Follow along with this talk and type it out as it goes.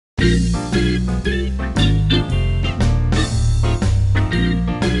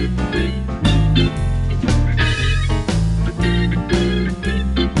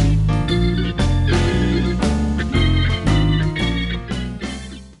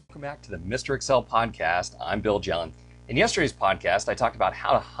welcome back to the Mr. Excel podcast. I'm Bill Jelen. In yesterday's podcast, I talked about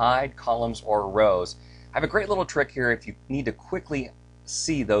how to hide columns or rows. I have a great little trick here if you need to quickly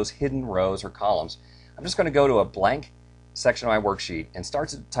see those hidden rows or columns. I'm just going to go to a blank section of my worksheet and start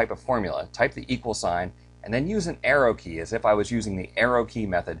to type a formula, type the equal sign, and then use an arrow key as if I was using the arrow key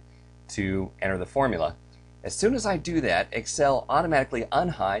method to enter the formula. As soon as I do that, Excel automatically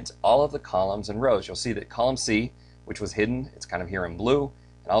unhides all of the columns and rows. You'll see that column C, which was hidden, it's kind of here in blue,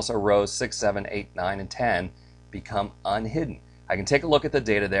 and also rows 6, 7, 8, 9, and 10 become unhidden. I can take a look at the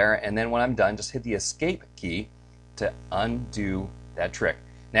data there, and then when I'm done, just hit the escape key to undo that trick.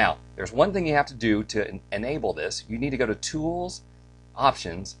 Now, there's one thing you have to do to enable this. You need to go to Tools,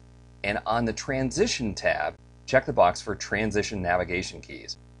 Options, and on the Transition tab, check the box for Transition Navigation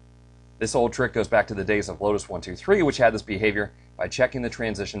Keys. This old trick goes back to the days of Lotus 1, 2, 3, which had this behavior. By checking the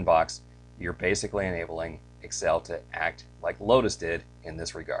transition box, you're basically enabling Excel to act like Lotus did in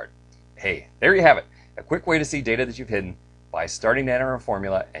this regard. Hey, there you have it. A quick way to see data that you've hidden by starting to enter a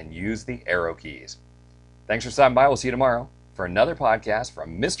formula and use the arrow keys. Thanks for stopping by. We'll see you tomorrow for another podcast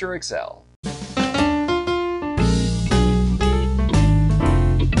from Mr. Excel.